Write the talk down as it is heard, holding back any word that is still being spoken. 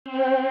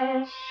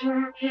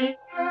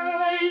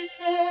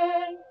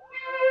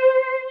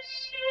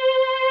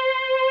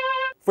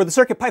For the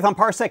CircuitPython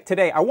Parsec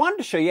today, I wanted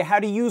to show you how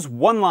to use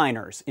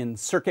one-liners in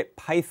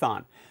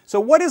CircuitPython. So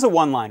what is a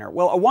one-liner?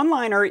 Well, a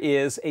one-liner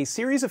is a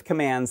series of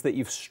commands that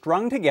you've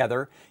strung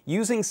together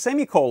using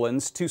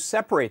semicolons to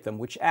separate them,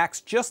 which acts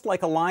just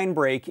like a line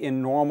break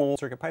in normal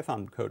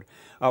CircuitPython code.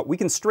 We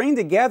can string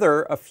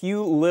together a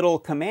few little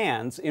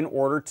commands in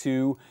order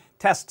to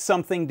test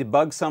something,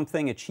 debug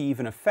something, achieve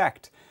an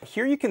effect.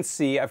 Here you can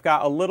see I've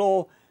got a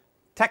little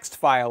text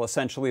file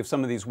essentially of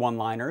some of these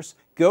one-liners.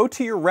 Go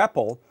to your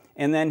REPL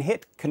and then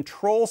hit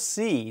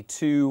Control-C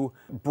to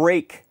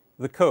break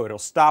the code. It'll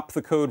stop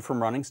the code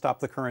from running, stop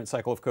the current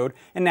cycle of code,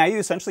 and now you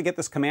essentially get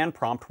this command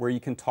prompt where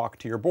you can talk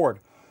to your board.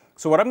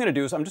 So what I'm going to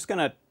do is I'm just going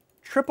to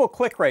triple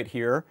click right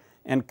here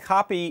and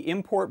copy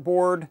import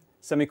board,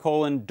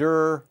 semicolon,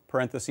 dir,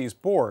 parentheses,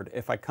 board.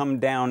 If I come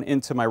down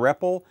into my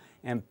REPL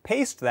and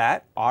paste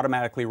that,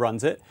 automatically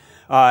runs it.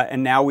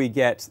 And now we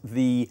get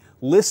the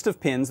list of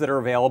pins that are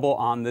available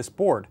on this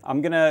board.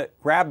 I'm going to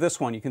grab this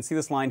one. You can see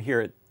this line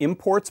here. It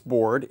imports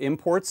board,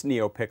 imports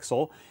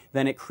NeoPixel,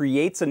 then it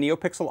creates a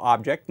NeoPixel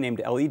object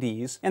named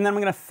LEDs, and then I'm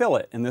going to fill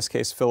it. In this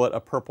case, fill it a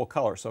purple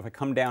color. So if I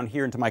come down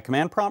here into my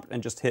command prompt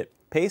and just hit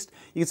paste,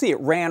 you can see it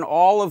ran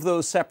all of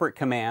those separate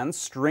commands,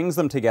 strings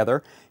them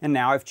together, and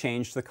now I've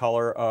changed the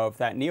color of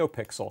that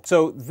NeoPixel.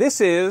 So this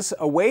is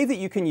a way that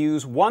you can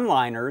use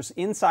one-liners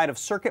inside of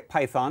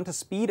CircuitPython to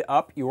speed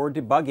up your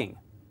debugging.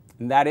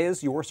 And that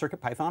is your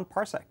CircuitPython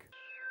Parsec.